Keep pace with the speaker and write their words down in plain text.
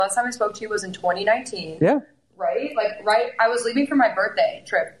Last time I spoke to you was in 2019. Yeah. Right? I was leaving for my birthday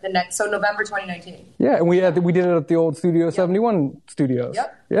trip so November 2019. Yeah, and we did it at the old Studio 71 studios.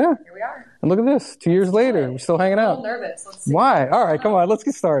 Yep. Yeah. Here we are. And look at this, 2 years later, we're still hanging out. I'm a little nervous. Let's see. Why? All right, come on, let's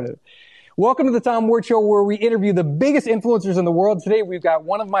get started. Welcome to the Tom Ward Show, where we interview the biggest influencers in the world. Today, we've got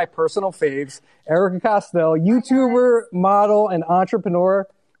one of my personal faves, Erika Costell, YouTuber, model, and entrepreneur.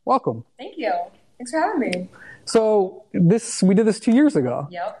 Welcome. Thank you. Thanks for having me. So we did this 2 years ago.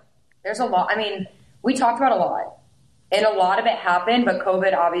 Yep. There's a lot. I mean, we talked about a lot, and a lot of it happened, but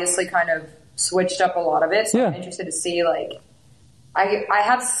COVID obviously kind of switched up a lot of it. So yeah. I'm interested to see, I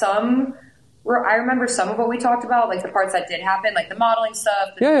have some, I remember some of what we talked about, like the parts that did happen, like the modeling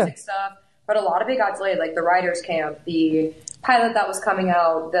stuff, the music stuff, but a lot of it got delayed, like the writer's camp, the pilot that was coming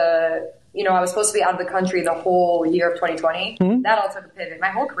out, I was supposed to be out of the country the whole year of 2020. Mm-hmm. That all took a pivot. My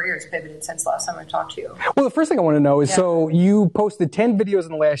whole career has pivoted since last time I talked to you. Well, the first thing I want to know is, so you posted 10 videos in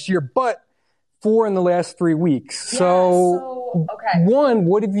the last year, but 4 in the last 3 weeks. Yeah, okay. 1,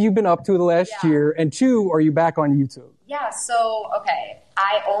 what have you been up to the last year? And 2, are you back on YouTube? Yeah,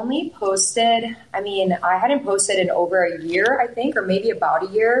 I only posted, I hadn't posted in over a year, I think, or maybe about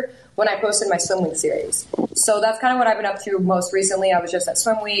a year when I posted my swim week series. So that's kind of what I've been up to most recently. I was just at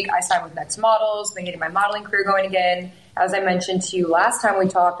swim week. I signed with Next Models, been getting my modeling career going again. As I mentioned to you last time we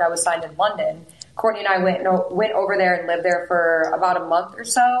talked, I was signed in London. Courtney and I went over there and lived there for about a month or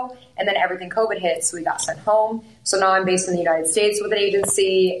so, and then everything COVID hit, so we got sent home. So now I'm based in the United States with an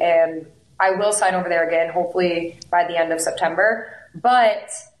agency, and I will sign over there again, hopefully by the end of September. But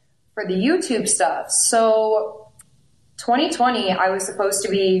for the YouTube stuff, so 2020, I was supposed to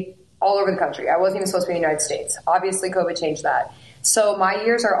be all over the country. I wasn't even supposed to be in the United States. Obviously, COVID changed that. So my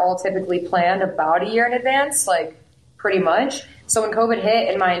years are all typically planned about a year in advance, pretty much. So when COVID hit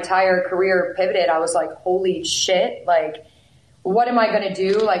and my entire career pivoted, I was like, holy shit, what am I going to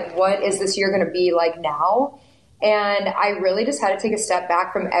do? What is this year going to be like now? And I really just had to take a step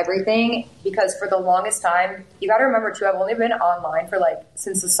back from everything, because for the longest time, you got to remember too, I've only been online for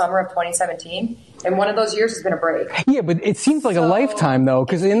since the summer of 2017. And one of those years has been a break. Yeah, but it seems like a lifetime though,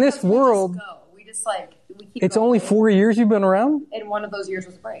 because in this world, we keep it's only 4 years you've been around. And one of those years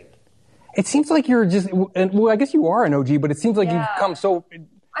was a break. It seems like you're I guess you are an OG, but it seems like you've come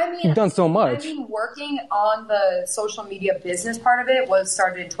you've done so much. Working on the social media business part of it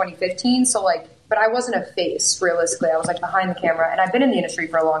started in 2015. So but I wasn't a face, realistically. I was behind the camera, and I've been in the industry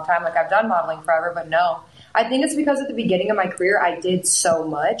for a long time. I've done modeling forever, but no. I think it's because at the beginning of my career, I did so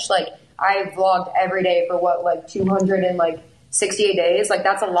much. I vlogged every day for 268 days.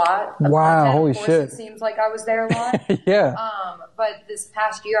 That's a lot. Wow, holy shit. It seems like I was there a lot. Yeah. But this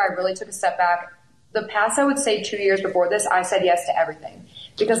past year, I really took a step back. The past, I would say 2 years before this, I said yes to everything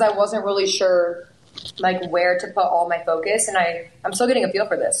because I wasn't really sure where to put all my focus. And I'm still getting a feel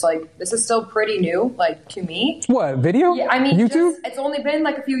for this. This is still pretty new, to me. What, video? Yeah, YouTube? It's only been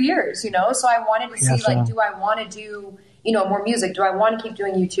a few years, So I wanted to see, do I want to do, more music? Do I want to keep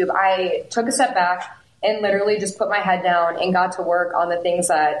doing YouTube? I took a step back and literally just put my head down and got to work on the things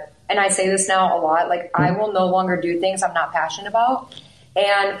that, and I say this now a lot, I will no longer do things I'm not passionate about.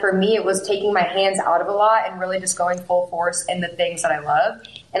 And for me, it was taking my hands out of a lot and really just going full force in the things that I love.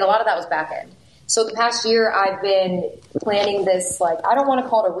 And a lot of that was back end. So the past year, I've been planning this, I don't want to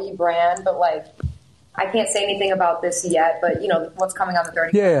call it a rebrand, but I can't say anything about this yet, but what's coming on the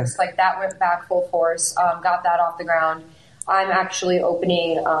 31st. Yeah. That went back full force, got that off the ground. I'm actually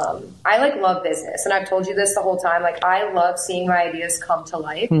opening, I love business. And I've told you this the whole time. I love seeing my ideas come to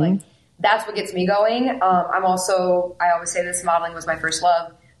life. Mm-hmm. That's what gets me going. I always say this, modeling was my first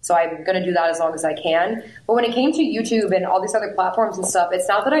love. So I'm going to do that as long as I can. But when it came to YouTube and all these other platforms and stuff, it's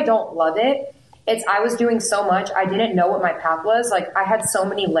not that I don't love it. I was doing so much. I didn't know what my path was. I had so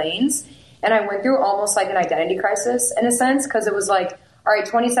many lanes, and I went through almost an identity crisis in a sense. Cause it was all right,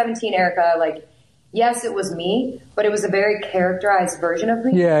 2017 Erika, yes, it was me, but it was a very characterized version of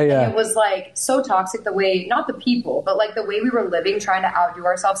me. Yeah, yeah. And it was so toxic the way, not the people, but the way we were living, trying to outdo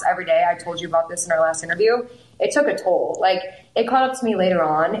ourselves every day. I told you about this in our last interview. It took a toll. It caught up to me later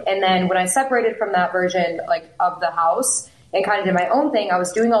on. And then when I separated from that version, of the house and kind of did my own thing, I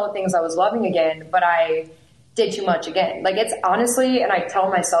was doing all the things I was loving again, but I did too much again. It's honestly, and I tell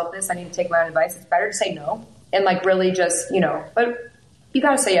myself this, I need to take my own advice. It's better to say no and really just, but you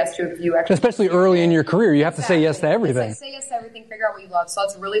got to say yes to a few extra. Especially early in your career, you have to say yes to everything. Say yes to everything, figure out what you love. So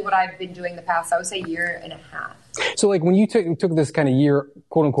that's really what I've been doing the past, I would say, year and a half. So when you took this kind of year,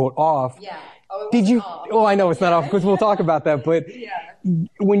 quote unquote, off, yeah. Did you, oh, I know it's not off because we'll talk about that, but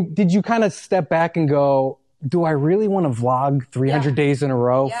did you kind of step back and go, do I really want to vlog 300 days in a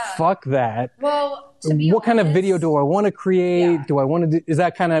row? Yeah. Fuck that. Well, what kind of video do I want to create? Yeah. Do I want to do, is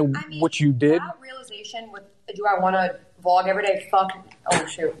that kind of what you did? That realization with, do I want to vlog every day? Fuck. Oh,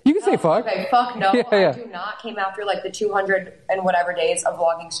 shoot. You can say fuck. Okay, fuck no. Yeah. I do not came after like the 200 and whatever days of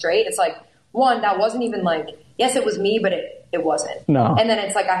vlogging straight. It's like, one, that wasn't even like, yes, it was me, but it wasn't. No. And then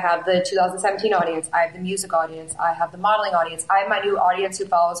it's like I have the 2017 audience, I have the music audience, I have the modeling audience, I have my new audience who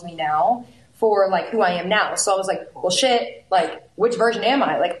follows me now for like who I am now. So I was like, well shit, like which version am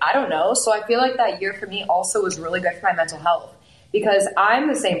I? Like, I don't know. So I feel like that year for me also was really good for my mental health because I'm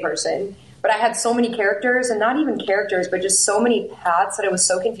the same person, but I had so many characters, and not even characters, but just so many paths that it was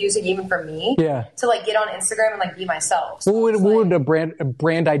so confusing even for me to like get on Instagram and like be myself. So what would a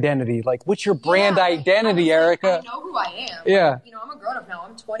brand identity, like what's your brand identity, Erika? I know who I am. Yeah. Like, you know, I'm a grown up now.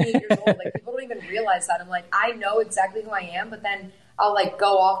 I'm 28 years old. Like people don't even realize that. I'm like, I know exactly who I am, but then I'll like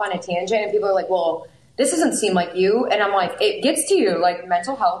go off on a tangent and people are like, well, this doesn't seem like you. And I'm like, it gets to you. Like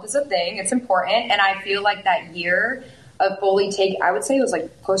mental health is a thing. It's important. And I feel like that year of fully I would say it was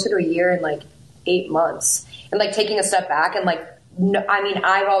like closer to a year and like 8 months and like taking a step back and like, no, I mean,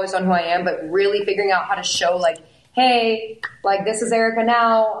 I've always known who I am, but really figuring out how to show like, hey, like this is Erika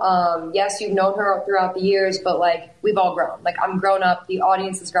now. Yes, you've known her throughout the years, but like we've all grown. Like I'm grown up. The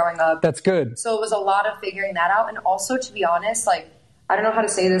audience is growing up. That's good. So it was a lot of figuring that out. And also, to be honest, like, I don't know how to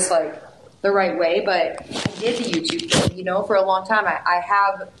say this like the right way, but I did the YouTube thing, you know, for a long time.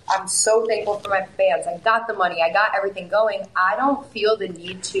 I'm so thankful for my fans. I got the money. I got everything going. I don't feel the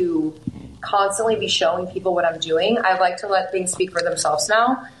need to constantly be showing people what I'm doing. I like to let things speak for themselves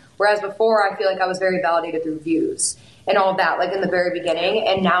now. Whereas before, I feel like I was very validated through views and all of that, like in the very beginning.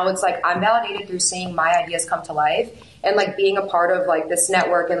 And now it's like I'm validated through seeing my ideas come to life and like being a part of like this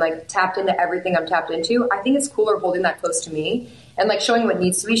network and like tapped into everything I'm tapped into. I think it's cooler holding that close to me and like showing what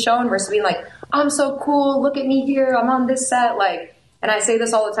needs to be shown versus being like, I'm so cool. Look at me here. I'm on this set. Like, and I say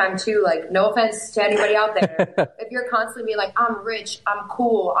this all the time too, like no offense to anybody out there. If you're constantly being like, I'm rich, I'm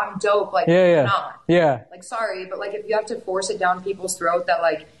cool, I'm dope, like you're not. Yeah. Like sorry, but like if you have to force it down people's throat that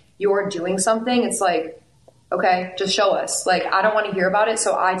like you're doing something, it's like, okay, just show us. Like I don't want to hear about it,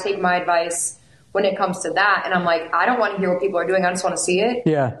 so I take my advice when it comes to that, and I'm like, I don't want to hear what people are doing, I just want to see it.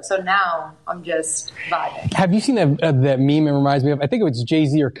 Yeah. So now I'm just vibing. Have you seen that meme it reminds me of? I think it was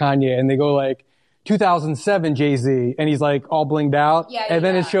Jay-Z or Kanye, and they go like, 2007 Jay-Z, and he's like all blinged out. Yeah, and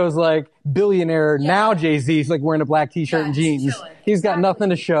then it shows like billionaire now Jay-Z. He's like wearing a black t-shirt and jeans. He's got nothing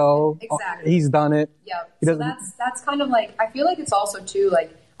to show. Exactly. He's done it. Yep. So that's kind of like, I feel like it's also too, like,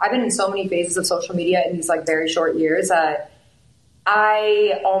 I've been in so many phases of social media in these like very short years that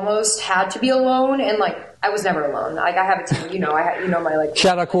I almost had to be alone, and like I was never alone. Like I have a team, you know, my like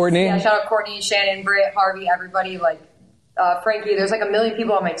shout out Courtney. Yeah, shout out Courtney, Shannon, Britt, Harvey, everybody, like Frankie. There's like a million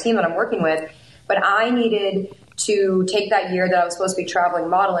people on my team that I'm working with. But I needed to take that year that I was supposed to be traveling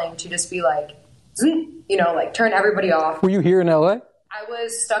modeling to just be like, you know, like turn everybody off. Were you here in LA? I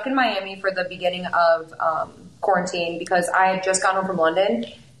was stuck in Miami for the beginning of quarantine because I had just gone home from London.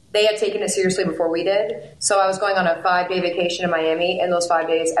 They had taken it seriously before we did. So I was going on a 5-day vacation in Miami, and those 5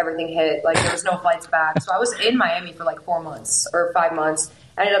 days, everything hit. Like there was no flights back. So I was in Miami for like 4 months or 5 months.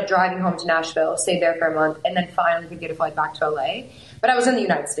 I ended up driving home to Nashville, stayed there for a month, and then finally could get a flight back to LA. But I was in the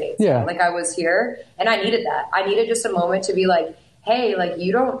United States. Yeah. Like I was here, and I needed that. I needed just a moment to be like, hey, like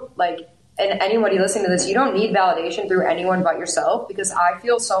you don't like, and anybody listening to this, you don't need validation through anyone but yourself, because I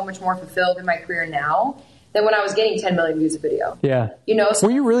feel so much more fulfilled in my career now than when I was getting 10 million views a video. Yeah. You know? So,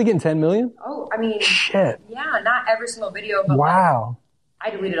 were you really getting 10 million? Oh, I mean, shit. Yeah, not every single video, but wow. Like, I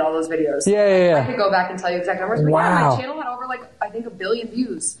deleted all those videos. Yeah. I could go back and tell you exact numbers, but yeah, my channel had over like, I think 1 billion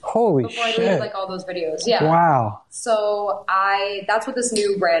views. Holy before shit. I deleted like all those videos. Yeah. Wow. So that's what this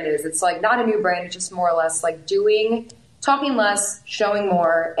new brand is. It's like not a new brand, it's just more or less like talking less, showing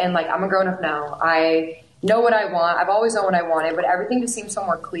more, and like I'm a grown up now. I know what I want. I've always known what I wanted, but everything just seems so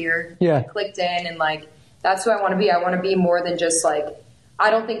more clear. Yeah. Clicked in, and like that's who I want to be. I want to be more than just like,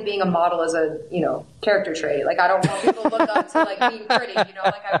 I don't think being a model is a, you know, character trait. Like I don't want people to look up to like being pretty, you know,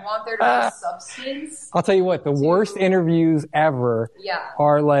 like I want there to be substance. I'll tell you what, the worst interviews ever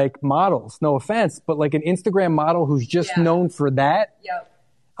are like models. No offense, but like an Instagram model who's just known for that. Yep.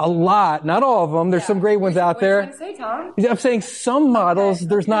 A lot, not all of them. There's some great ones out there. What are you trying to say, Tom? I'm saying some models,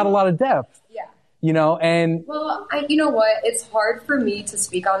 there's not a lot of depth. Yeah. You know, and well, you know what? It's hard for me to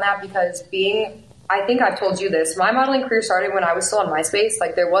speak on that because I think I've told you this. My modeling career started when I was still on MySpace.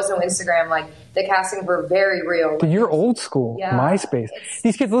 Like there was no Instagram. Like the castings were very real. Dude, you're old school. Yeah, MySpace.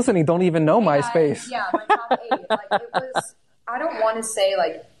 These kids listening don't even know MySpace. Yeah, my top 8. Like it was. I don't want to say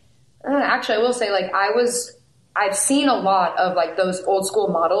like. Actually, I will say like I've seen a lot of like those old school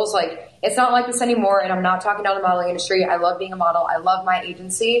models. Like it's not like this anymore. And I'm not talking down the modeling industry. I love being a model. I love my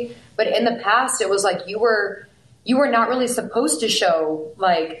agency. But But in the past, it was like you were not really supposed to show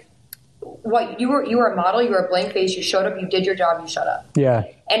like what you were a model, you were a blank face, you showed up, you did your job, you shut up. Yeah.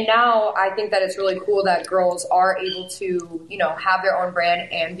 And now I think that it's really cool that girls are able to, you know, have their own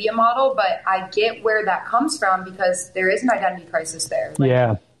brand and be a model, but I get where that comes from because there is an identity crisis there. Like,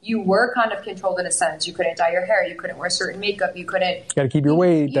 yeah. You were kind of controlled in a sense. You couldn't dye your hair, you couldn't wear certain makeup, you couldn't got to keep your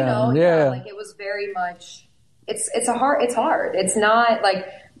weight down. Yeah. Like it was very much it's hard. It's not like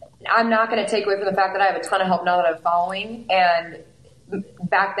I'm not going to take away from the fact that I have a ton of help now that I'm following, and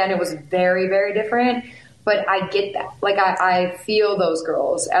back then it was very, very different, but I get that. Like I feel those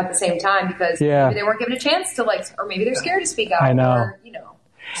girls at the same time because maybe they weren't given a chance to like, or maybe they're scared to speak out. I know. Or, you know.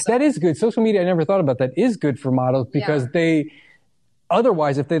 So. That is good. Social media, I never thought about that, is good for models because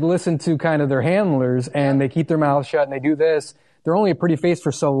otherwise if they listen to kind of their handlers and they keep their mouths shut and they do this, they're only a pretty face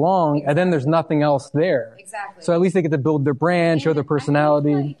for so long and then there's nothing else there. Exactly. So at least they get to build their brand, show their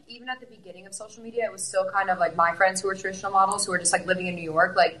personality. Like, even at the beginning of social media, it was still kind of like my friends who were traditional models who were just like living in New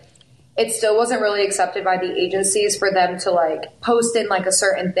York, like it still wasn't really accepted by the agencies for them to like post in like a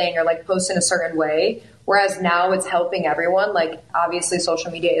certain thing or like post in a certain way. Whereas now it's helping everyone. Like obviously social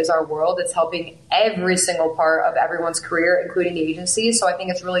media is our world. It's helping every single part of everyone's career, including the agencies. So I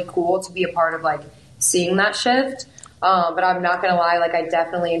think it's really cool to be a part of like seeing that shift. But I'm not going to lie. Like I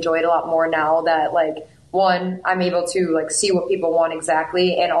definitely enjoy it a lot more now that like, one, I'm able to like see what people want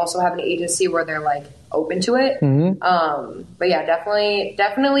exactly and also have an agency where they're like open to it. Mm-hmm. But yeah,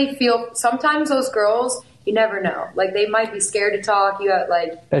 definitely feel sometimes those girls, you never know. Like they might be scared to talk. You got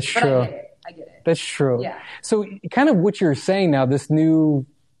like, that's true. I get it. That's true. Yeah. So kind of what you're saying now, this new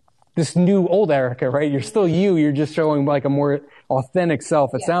old Erika, right? You're still you. You're just showing like a more authentic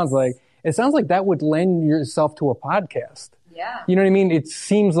self. It sounds like that would lend yourself to a podcast. Yeah. You know what I mean? It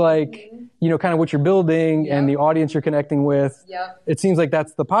seems like, you know, kind of what you're building and the audience you're connecting with. Yeah. It seems like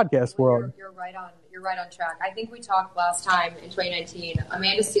that's the podcast world. You're right on track. I think we talked last time in 2019.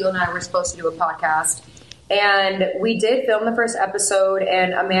 Amanda Steele and I were supposed to do a podcast, and we did film the first episode,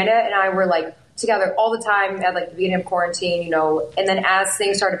 and Amanda and I were like together all the time at like the beginning of quarantine, you know, and then as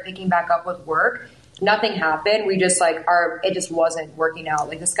things started picking back up with work, nothing happened. We just like it just wasn't working out.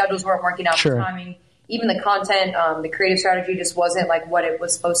 Like the schedules weren't working out, the timing. Even the content, the creative strategy just wasn't like what it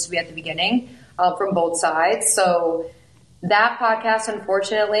was supposed to be at the beginning from both sides. So that podcast,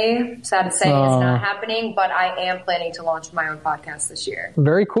 unfortunately, sad to say, is not happening, but I am planning to launch my own podcast this year.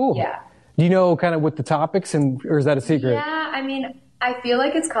 Very cool. Yeah. Do you know kind of what the topics or is that a secret? Yeah, I mean, I feel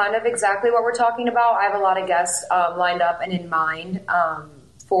like it's kind of exactly what we're talking about. I have a lot of guests lined up and in mind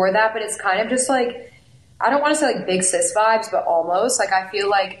for that, but it's kind of just like, I don't want to say like big sis vibes, but almost. Like I feel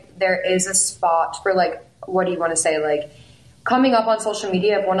like there is a spot for like, what do you want to say? Like coming up on social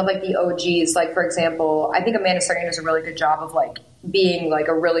media of one of like the OGs, like for example, I think Amanda Sargent does a really good job of like being like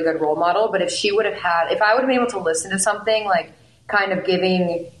a really good role model. But if I would have been able to listen to something like kind of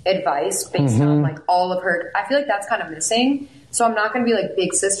giving advice based on like all of her, I feel like that's kind of missing. So I'm not going to be like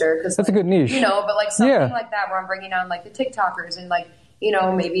big sister because that's a good niche, you know, but like something like that where I'm bringing on like the TikTokers and like, you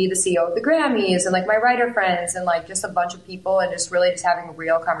know, maybe the CEO of the Grammys and like my writer friends and like just a bunch of people and just really just having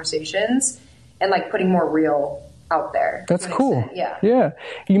real conversations and like putting more real out there. That's cool. Yeah. Yeah.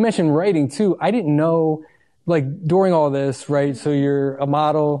 You mentioned writing too. I didn't know like during all this, right? So you're a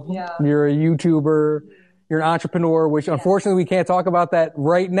model, you're a YouTuber, you're an entrepreneur, which unfortunately we can't talk about that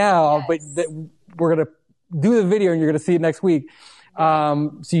right now, but we're going to do the video and you're going to see it next week.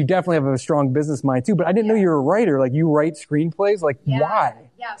 So you definitely have a strong business mind too, but I didn't know you're a writer. Like you write screenplays, like why?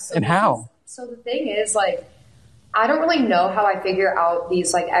 Yeah. So and how? So the thing is like, I don't really know how I figure out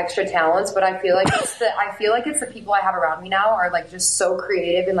these like extra talents, but I feel like it's the people I have around me now are like just so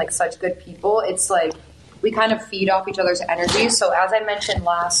creative and like such good people. It's like we kind of feed off each other's energy. So as I mentioned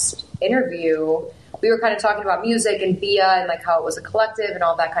last interview, we were kind of talking about music and Bia and like how it was a collective and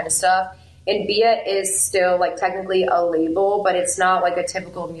all that kind of stuff. And Bia is still like technically a label, but it's not like a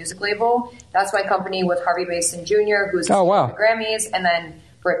typical music label. That's my company with Harvey Mason Jr., who's the Grammys, and then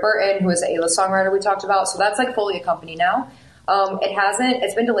Britt Burton, who is the A-list songwriter we talked about. So that's like fully a company now.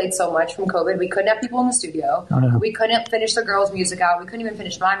 It's been delayed so much from COVID. We couldn't have people in the studio. We couldn't finish the girls' music out. We couldn't even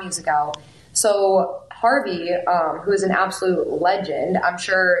finish my music out. So Harvey, who is an absolute legend, I'm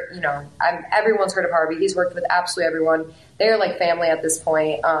sure, you know, everyone's heard of Harvey. He's worked with absolutely everyone. They're like family at this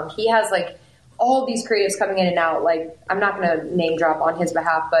point. He has like all these creatives coming in and out. Like I'm not going to name drop on his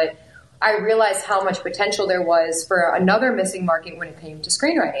behalf, but I realized how much potential there was for another missing market when it came to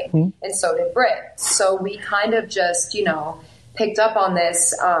screenwriting. And so did Britt. So we kind of just, you know, picked up on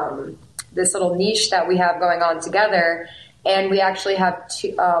this, this little niche that we have going on together. And we actually have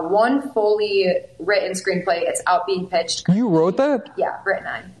one fully written screenplay. It's out being pitched. You wrote that? Yeah, Britt and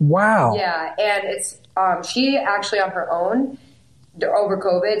I. Wow. Yeah, and it's she actually on her own over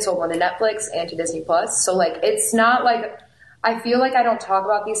COVID sold one to Netflix and to Disney Plus. So like, it's not like, I feel like I don't talk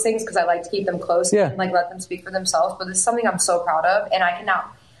about these things because I like to keep them close and like let them speak for themselves. But this is something I'm so proud of, and I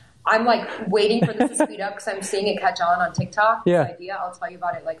cannot. I'm like waiting for this to speed up because I'm seeing it catch on TikTok. Yeah. This idea, I'll tell you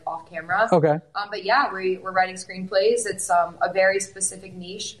about it like off camera. Okay. But yeah, we're writing screenplays. It's a very specific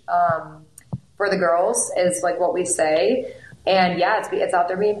niche for the girls, is like what we say. And yeah, it's out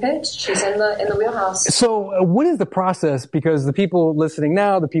there being pitched. She's in the wheelhouse. So what is the process? Because the people listening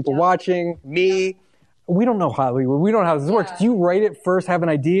now, the people watching, me, we don't know Hollywood. We don't know how this works. Do you write it first, have an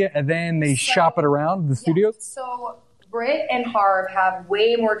idea, and then they shop it around the studios? So Britt and Harv have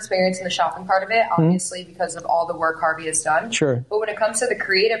way more experience in the shopping part of it, obviously, because of all the work Harvey has done. Sure. But when it comes to the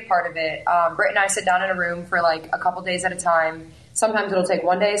creative part of it, Britt and I sit down in a room for like a couple days at a time. Sometimes it'll take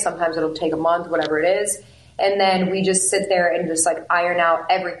one day, sometimes it'll take a month, whatever it is. And then we just sit there and just like iron out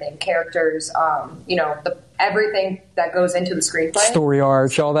everything, characters, everything that goes into the screenplay. Story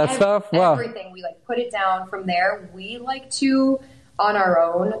arch, all that stuff. Wow. Everything. We like put it down from there. We like to, on our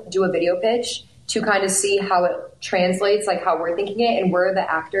own, do a video pitch to kind of see how it translates, like how we're thinking it, and we're the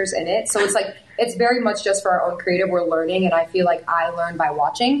actors in it. So it's like, it's very much just for our own creative. We're learning, and I feel like I learn by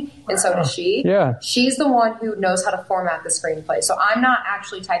watching, and so does she. Yeah. She's the one who knows how to format the screenplay. So I'm not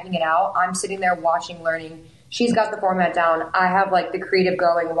actually typing it out. I'm sitting there watching, learning. She's got the format down. I have like the creative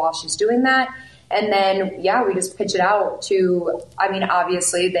going while she's doing that. And then, yeah, we just pitch it out to, I mean,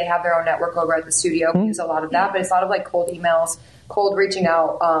 obviously they have their own network over at the studio. We use a lot of that, but it's a lot of like cold emails, cold reaching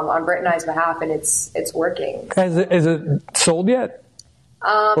out on Britt and I's behalf, and it's working. Is it sold yet?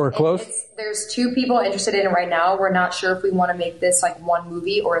 Or close? There's 2 people interested in it right now. We're not sure if we want to make this like one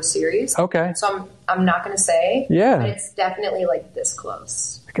movie or a series. Okay. So I'm not going to say. Yeah. But it's definitely like this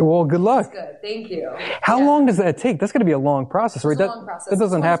close. Okay, well, good luck. It's good. Thank you. How long does that take? That's going to be a long process, right? It's a long process. That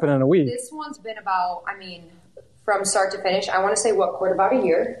doesn't happen in a week. This one's been about, I mean, from start to finish, I want to say about a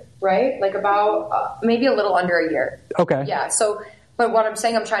year, right? Like about maybe a little under a year. Okay. Yeah. So, but what I'm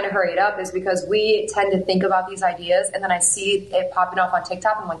saying, I'm trying to hurry it up is because we tend to think about these ideas and then I see it popping off on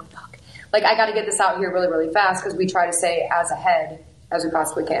TikTok. I'm like, fuck. Like, I got to get this out here really, really fast because we try to stay as ahead as we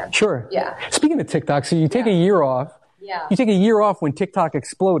possibly can. Sure. Yeah. Speaking of TikTok, so you take a year off. Yeah. You take a year off when TikTok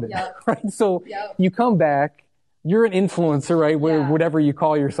exploded, right? So you come back, you're an influencer, right? Whatever you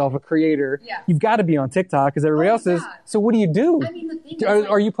call yourself, a creator. Yeah. You've got to be on TikTok because everybody else is. So what do you do? I mean, the thing is,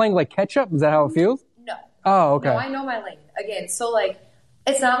 are you playing like catch up? Is that how it feels? No. Oh, okay. No, I know my lane. Again, so like,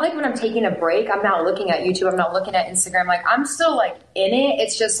 it's not like when I'm taking a break, I'm not looking at YouTube, I'm not looking at Instagram. Like, I'm still like in it.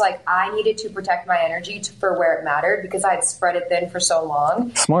 It's just like I needed to protect my energy for where it mattered because I had spread it thin for so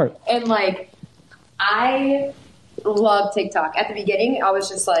long. Smart. And like, I love TikTok. At the beginning, I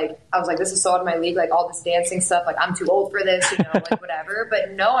was like, this is so out of my league, like all this dancing stuff, like I'm too old for this, like whatever.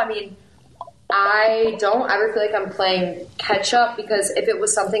 But no, I mean, I don't ever feel like I'm playing catch up because if it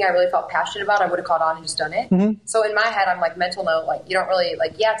was something I really felt passionate about, I would have caught on and just done it. Mm-hmm. So in my head, I'm like, mental note, like you don't really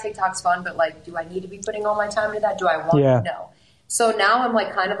like, yeah, TikTok's fun, but like, do I need to be putting all my time into that? Do I want to? No. So now I'm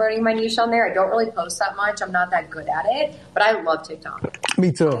like kind of learning my niche on there. I don't really post that much. I'm not that good at it, but I love TikTok.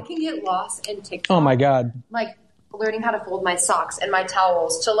 Me too. I can get lost in TikTok. Oh my God. Like learning how to fold my socks and my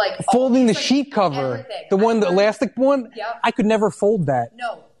towels to like folding the sheet cover, everything. The elastic one. Yep. I could never fold that.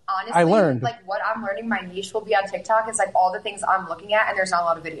 No. Honestly, I learned. Like what I'm learning, my niche will be on TikTok is like all the things I'm looking at and there's not a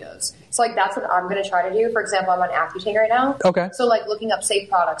lot of videos. So like that's what I'm going to try to do. For example, I'm on Accutane right now. Okay. So like looking up safe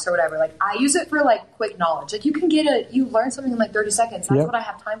products or whatever, like I use it for like quick knowledge. Like you learn something in like 30 seconds. That's what I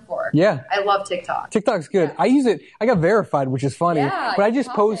have time for. Yeah. I love TikTok. TikTok's good. Yeah. I use it. I got verified, which is funny, but I just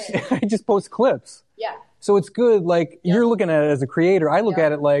post clips. Yeah. So it's good. Like you're looking at it as a creator. I look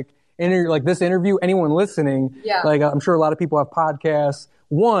at it like this interview, anyone listening, like I'm sure a lot of people have podcasts.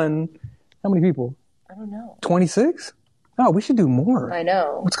 How many people? I don't know. 26? Oh, we should do more. I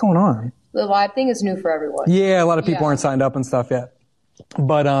know. What's going on? The live thing is new for everyone. Yeah, a lot of people aren't signed up and stuff yet.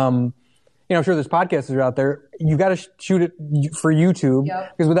 But, I'm sure there's podcasters out there. You got to shoot it for YouTube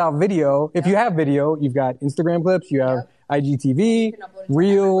because without video, if you have video, you've got Instagram clips, you have IGTV,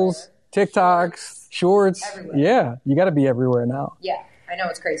 Reels, TikToks, Shorts. Everywhere. Yeah, you got to be everywhere now. Yeah. I know,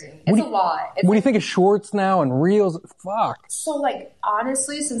 it's crazy. It's a lot. What do you think of Shorts now and Reels? Fuck. So, like,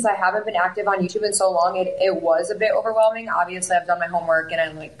 honestly, since I haven't been active on YouTube in so long, it was a bit overwhelming. Obviously, I've done my homework and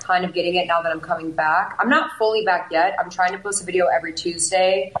I'm, like, kind of getting it now that I'm coming back. I'm not fully back yet. I'm trying to post a video every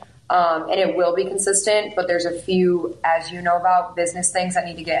Tuesday, and it will be consistent, but there's a few, as you know about, business things that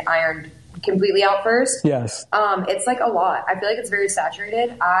need to get ironed completely out first. Yes. It's like a lot. I feel like it's very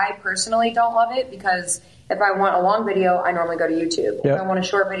saturated. I personally don't love it because if I want a long video, I normally go to YouTube. Yep. If I want a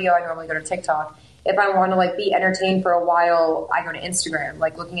short video, I normally go to TikTok. If I want to like be entertained for a while, I go to Instagram,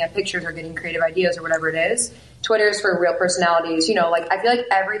 like looking at pictures or getting creative ideas or whatever it is. Twitter is for real personalities. You know, like I feel like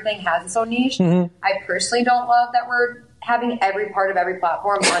everything has its own niche. Mm-hmm. I personally don't love that we're having every part of every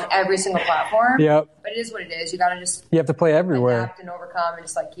platform on every single platform. Yep. But it is what it is. You got to just You have to play everywhere. adapt and overcome and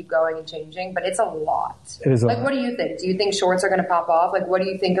just like keep going and changing. But it's a lot. It is a like, lot. what do you think? Do you think shorts are going to pop off? Like, what do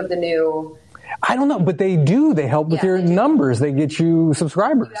you think of the new? I don't know, but they do. They help with Yeah, your they do. numbers. They get you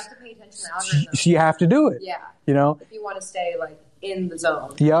subscribers. You have to pay attention to the algorithm. So you have to do it. Yeah. You know? If you want to stay like in the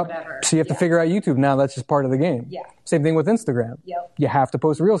zone. Yep. Whatever. So you have to figure out YouTube now. That's just part of the game. Yeah. Same thing with Instagram. Yep. You have to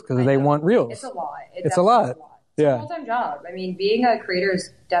post reels because they want reels. It's a lot. It's a lot. It's Yeah. a full-time job. I mean, being a creator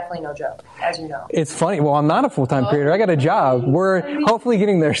is definitely no joke, as you know. It's funny. Well, I'm not a full-time creator. I got a job. We're hopefully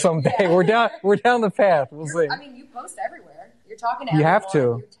getting there someday. Yeah. We're down the path. We'll see. I mean, you post everywhere. You're talking to You everyone. have to.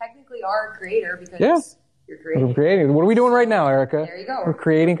 You technically are a creator because Yeah. you're We're creating. creating. What are we doing right now, Erika? There you go. We're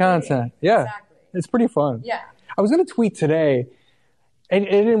creating content. Yeah. Exactly. It's pretty fun. Yeah. I was going to tweet today. It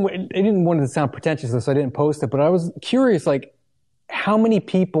didn't want it to sound pretentious, so I didn't post it. But I was curious, like, how many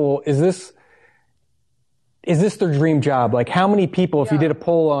people is this their dream job? Like, how many people, if you did a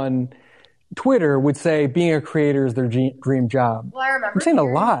poll on Twitter, would say being a creator is their dream job? Well, I remember I'm saying a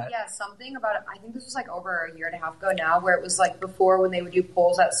hearing, lot. Yeah, something about it. I think this was like over a year and a half ago now, where it was like before when they would do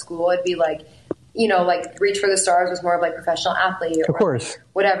polls at school, it'd be like, you know, like Reach for the Stars was more of like professional athlete, or Of course.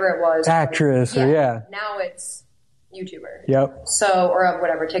 whatever it was, Actress, or yeah. Now it's YouTuber. Yep. So, or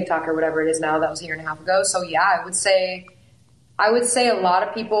whatever, TikTok or whatever it is now. That was a year and a half ago. So yeah, I would say a lot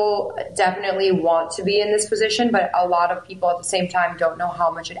of people definitely want to be in this position, but a lot of people at the same time don't know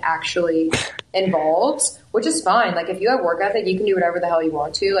how much it actually involves, which is fine. Like if you have work ethic, you can do whatever the hell you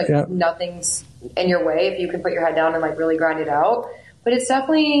want to. Like nothing's in your way if you can put your head down and like really grind it out. But it's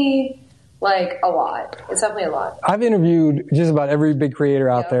definitely like a lot. It's definitely a lot. I've interviewed just about every big creator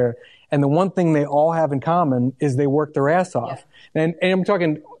out there. And the one thing they all have in common is they work their ass off. Yeah. And I'm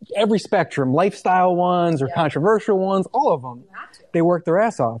talking every spectrum, lifestyle ones or controversial ones, all of them. They work their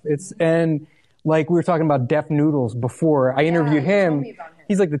ass off. And like we were talking about Def Noodles before. I interviewed him.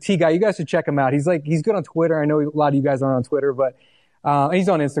 He's like the tea guy. You guys should check him out. He's good on Twitter. I know a lot of you guys aren't on Twitter, but he's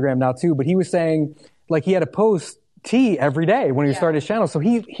on Instagram now too. But he was saying like he had to post tea every day when he started his channel. So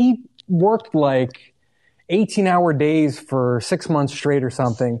he worked like 18-hour days for 6 months straight or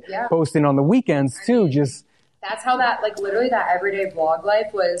something, posting on the weekends too. That's how that, like literally that everyday vlog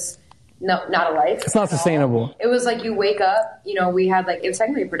life was not a life. It's not sustainable. It was like you wake up, you know, we had like, it was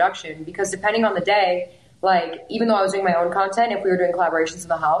technically a production because depending on the day, like even though I was doing my own content, if we were doing collaborations in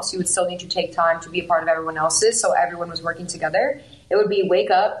the house, you would still need to take time to be a part of everyone else's. So everyone was working together. It would be wake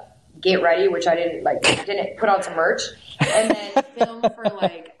up, get ready, which I didn't put on some merch, and then film for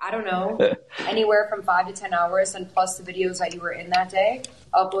like, I don't know, anywhere from 5 to 10 hours, and plus the videos that you were in that day,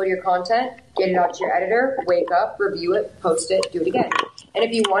 upload your content, get it out to your editor, wake up, review it, post it, do it again. And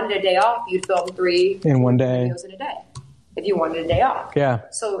if you wanted a day off, you'd film 3 in one day videos in a day. If you wanted a day off. Yeah.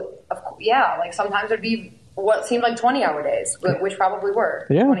 So, like sometimes it'd be what seemed like 20-hour days, which probably were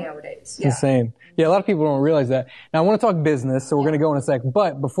 20-hour days. Yeah. Insane. Yeah, a lot of people don't realize that. Now, I want to talk business, so we're going to go in a sec.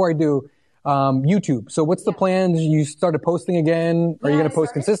 But before I do, YouTube. So what's the plans? You started posting again? Are you going to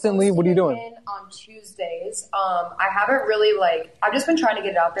post consistently? What are you doing? On Tuesdays. I haven't really I've just been trying to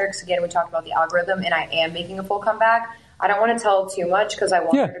get it out there because again, we talked about the algorithm and I am making a full comeback. I don't want to tell too much because I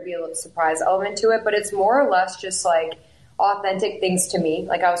want there to be a little surprise element to it, but it's more or less just like authentic things to me.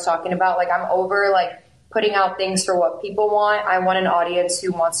 Like I was talking about, like I'm over like putting out things for what people want. I want an audience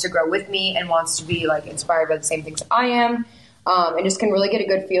who wants to grow with me and wants to be like inspired by the same things I am. And just can really get a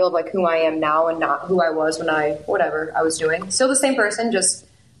good feel of like who I am now and not who I was when whatever I was doing. Still the same person, just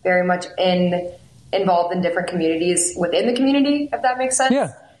very much involved in different communities within the community, if that makes sense.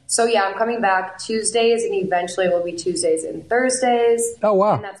 Yeah. So yeah, I'm coming back Tuesdays and eventually it will be Tuesdays and Thursdays. Oh,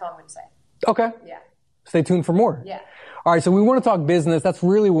 wow. And that's all I'm going to say. Okay. Yeah. Stay tuned for more. Yeah. All right. So we want to talk business. That's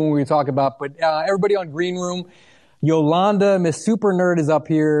really what we talk about. But everybody on Greenroom, Yolanda, Miss Super Nerd is up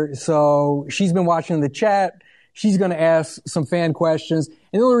here. So she's been watching the chat. She's going to ask some fan questions.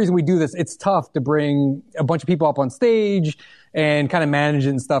 And the only reason we do this, it's tough to bring a bunch of people up on stage and kind of manage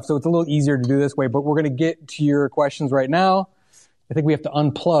it and stuff. So it's a little easier to do this way. But we're going to get to your questions right now. I think we have to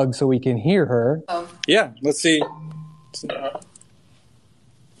unplug so we can hear her. Yeah, let's see.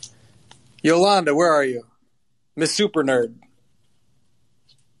 Yolanda, where are you? Miss Super Nerd.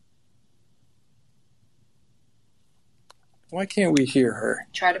 Why can't we hear her?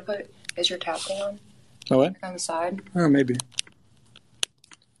 Try to put, is your tap thing on? Oh, what? On the side? Oh, maybe.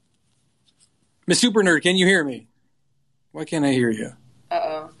 Miss Super Nerd, can you hear me? Why can't I hear you?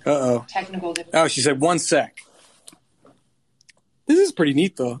 Uh-oh. Technical difficulty. Oh, she said 1 sec. This is pretty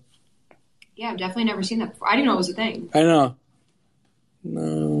neat, though. Yeah, I've definitely never seen that before. I didn't know it was a thing. I know.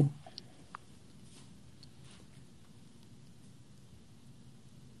 No.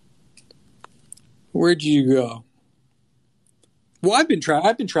 Where'd you go? Well, I've been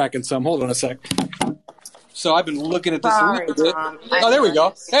tracking some. Hold on a sec. So I've been looking at this a little bit. Oh, there we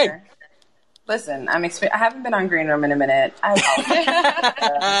go. Hey. Listen, I haven't been on Greenroom in a minute. I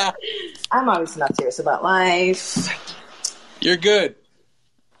apologize. I'm obviously not serious about life. You're good.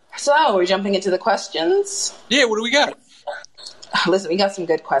 So, we're jumping into the questions. Yeah, what do we got? Listen, we got some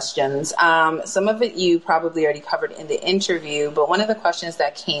good questions. Some of it you probably already covered in the interview, but one of the questions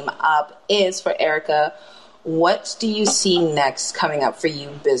that came up is for Erika. What do you see next coming up for you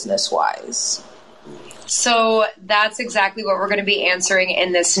business-wise? So that's exactly what we're going to be answering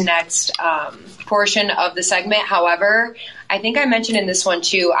in this next portion of the segment. However, I think I mentioned in this one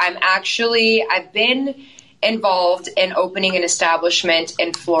too, I've been involved in opening an establishment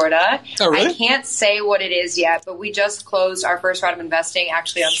in Florida. Oh, really? I can't say what it is yet, but we just closed our first round of investing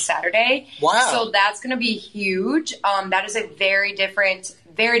actually on Saturday. Wow. So that's going to be huge. That is a very different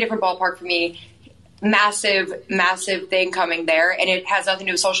ballpark for me. Massive thing coming there. And it has nothing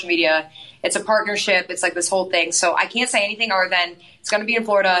to do with social media. It's a partnership. It's like this whole thing. So I can't say anything other than it's going to be in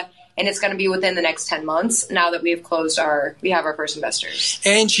Florida and it's going to be within the next 10 months now that we have our first investors.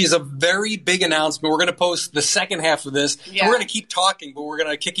 And she's a very big announcement. We're going to post the second half of this. Yeah. So we're going to keep talking, but we're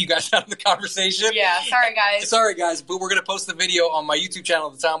going to kick you guys out of the conversation. Yeah, sorry guys. But we're going to post the video on my YouTube channel,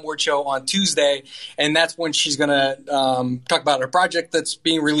 The Tom Ward Show, on Tuesday. And that's when she's going to talk about her project that's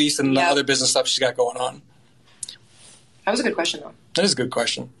being released and the other business stuff she's got going on. That was a good question, though. That is a good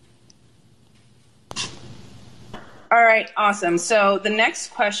question. All right, awesome. So the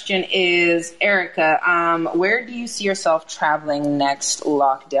next question is, Erika, where do you see yourself traveling next,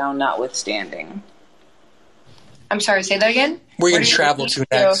 lockdown notwithstanding? I'm sorry, say that again? Where are you going to travel to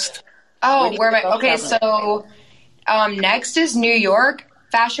next? Oh, where am I? Okay, so next is New York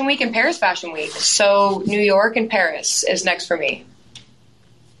Fashion Week and Paris Fashion Week. So New York and Paris is next for me.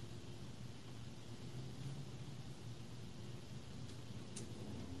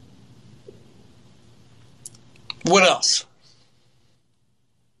 What else?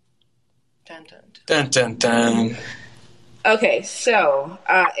 Dun, dun, dun. Dun, dun, dun. Okay, so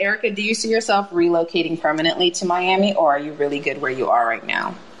Erika, do you see yourself relocating permanently to Miami, or are you really good where you are right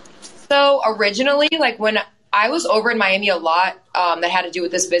now? So originally, like when I was over in Miami a lot, that had to do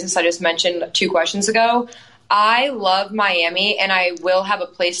with this business I just mentioned 2 questions ago. I love Miami and I will have a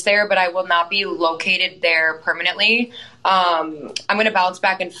place there, but I will not be located there permanently. I'm going to bounce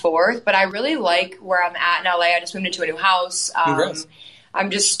back and forth, but I really like where I'm at in LA. I just moved into a new house.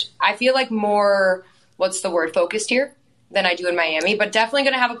 I feel like more, focused here than I do in Miami, but definitely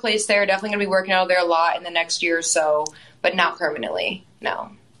going to have a place there. Definitely going to be working out there a lot in the next year or so, but not permanently.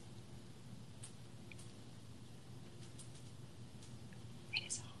 No.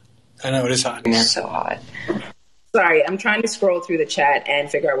 I know, it is hot in here. So hot. Sorry, I'm trying to scroll through the chat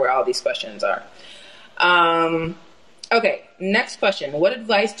and figure out where all these questions are. Okay, next question. What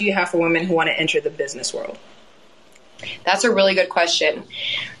advice do you have for women who want to enter the business world? That's a really good question.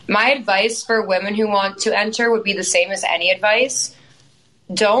 My advice for women who want to enter would be the same as any advice.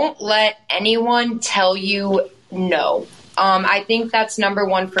 Don't let anyone tell you no. I think that's number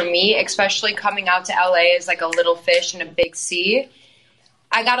one for me, especially coming out to LA as like a little fish in a big sea.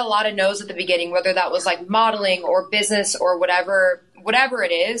 I got a lot of no's at the beginning, whether that was like modeling or business or whatever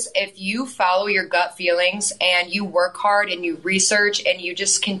it is. If you follow your gut feelings and you work hard and you research and you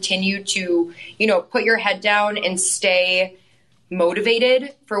just continue to, put your head down and stay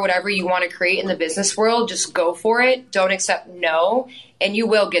motivated for whatever you want to create in the business world, just go for it. Don't accept no, and you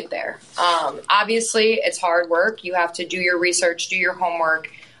will get there. Obviously, it's hard work. You have to do your research, do your homework,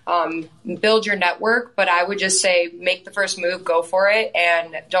 build your network, but I would just say make the first move, go for it,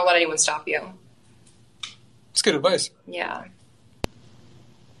 and don't let anyone stop you. That's good advice. Yeah.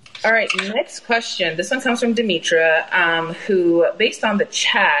 All right, next question. This one comes from Demetra, who, based on the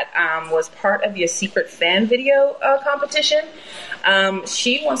chat, was part of your secret fan video competition.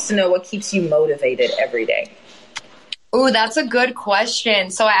 She wants to know what keeps you motivated every day. Ooh, that's a good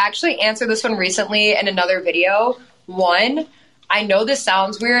question. So I actually answered this one recently in another video. One, I know this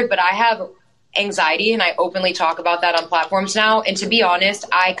sounds weird, but I have anxiety and I openly talk about that on platforms now. And to be honest,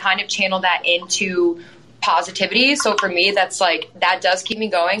 I kind of channel that into positivity. So for me, that does keep me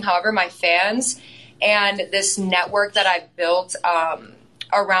going. However, my fans and this network that I've built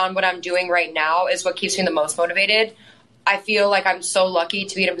around what I'm doing right now is what keeps me the most motivated. I feel like I'm so lucky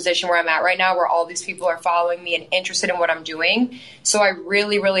to be in a position where I'm at right now, where all these people are following me and interested in what I'm doing. So I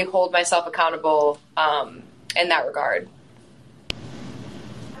really, really hold myself accountable in that regard.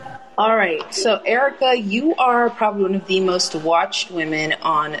 All right. So, Erika, you are probably one of the most watched women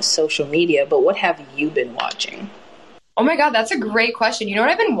on social media, but what have you been watching? Oh my God, that's a great question. You know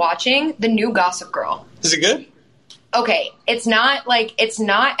what I've been watching? The new Gossip Girl. Is it good? Okay, it's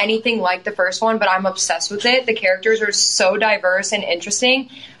not anything like the first one, but I'm obsessed with it. The characters are so diverse and interesting.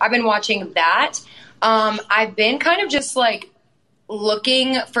 I've been watching that. I've been kind of just like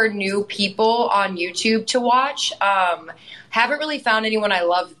looking for new people on YouTube to watch. Haven't really found anyone I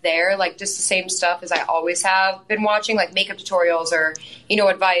love there, like just the same stuff as I always have been watching, like makeup tutorials or,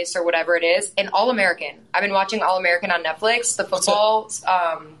 advice or whatever it is. And All American. I've been watching All American on Netflix, the football.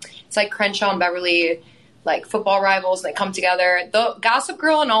 It's like Crenshaw and Beverly, like football rivals, and they come together. The Gossip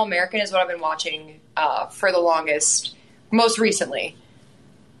Girl and All American is what I've been watching for the longest, most recently.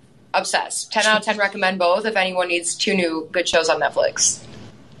 Obsessed. 10 out of 10 recommend both if anyone needs 2 new good shows on Netflix.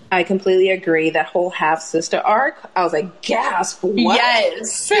 I completely agree. That whole half-sister arc, I was like, gasp, what?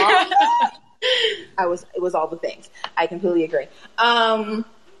 Yes. It was all the things. I completely agree.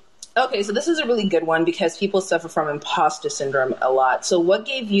 Okay, so this is a really good one because people suffer from imposter syndrome a lot. So what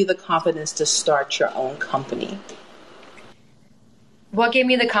gave you the confidence to start your own company? What gave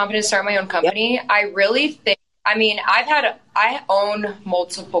me the confidence to start my own company? Yep. I really think, I own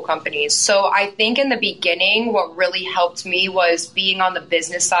multiple companies. So I think in the beginning, what really helped me was being on the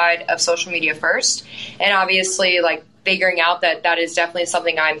business side of social media first. And obviously, like, figuring out that is definitely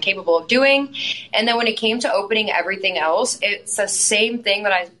something I'm capable of doing. And then when it came to opening everything else, it's the same thing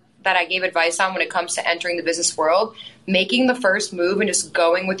that I gave advice on when it comes to entering the business world. Making the first move and just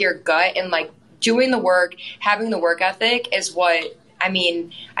going with your gut and, like, doing the work, having the work ethic is what, I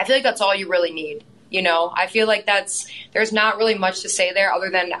feel like that's all you really need. I feel like there's not really much to say there other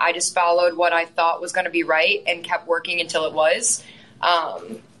than I just followed what I thought was going to be right and kept working until it was.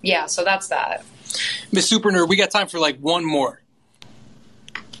 So that's that. Miss Super Nerd, we got time for like one more.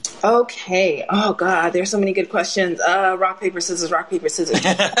 Okay. Oh God, there's so many good questions. Rock, paper, scissors, rock, paper, scissors.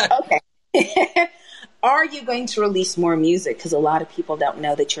 Okay. Are you going to release more music? Because a lot of people don't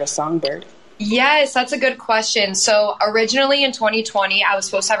know that you're a songbird. Yes, that's a good question. So originally in 2020, I was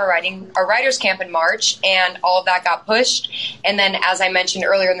supposed to have a writer's camp in March, and all of that got pushed. And then, as I mentioned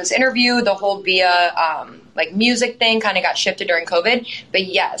earlier in this interview, the whole via music thing kind of got shifted during COVID. But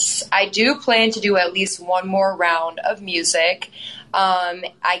yes, I do plan to do at least one more round of music.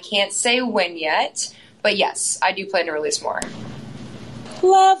 I can't say when yet, but yes, I do plan to release more.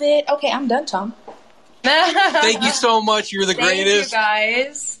 Love it. Okay, I'm done, Tom. Thank you so much. You're the greatest. Thank you,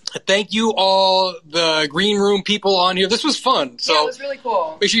 guys. Thank you all, the Green Room people on here. This was fun. So yeah, it was really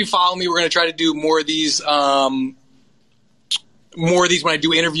cool. Make sure you follow me. We're going to try to do more of these when I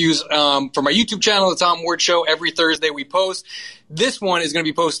do interviews for my YouTube channel, The Tom Ward Show. Every Thursday we post. This one is going to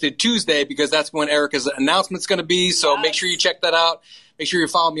be posted Tuesday because that's when Erika's announcement's going to be. So Make sure you check that out. Make sure you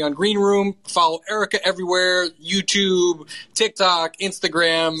follow me on Green Room. Follow Erika everywhere. YouTube, TikTok,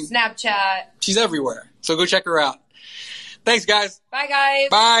 Instagram. Snapchat. She's everywhere. So go check her out. Thanks, guys. Bye, guys.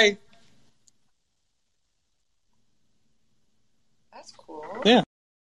 Bye. That's cool. Yeah.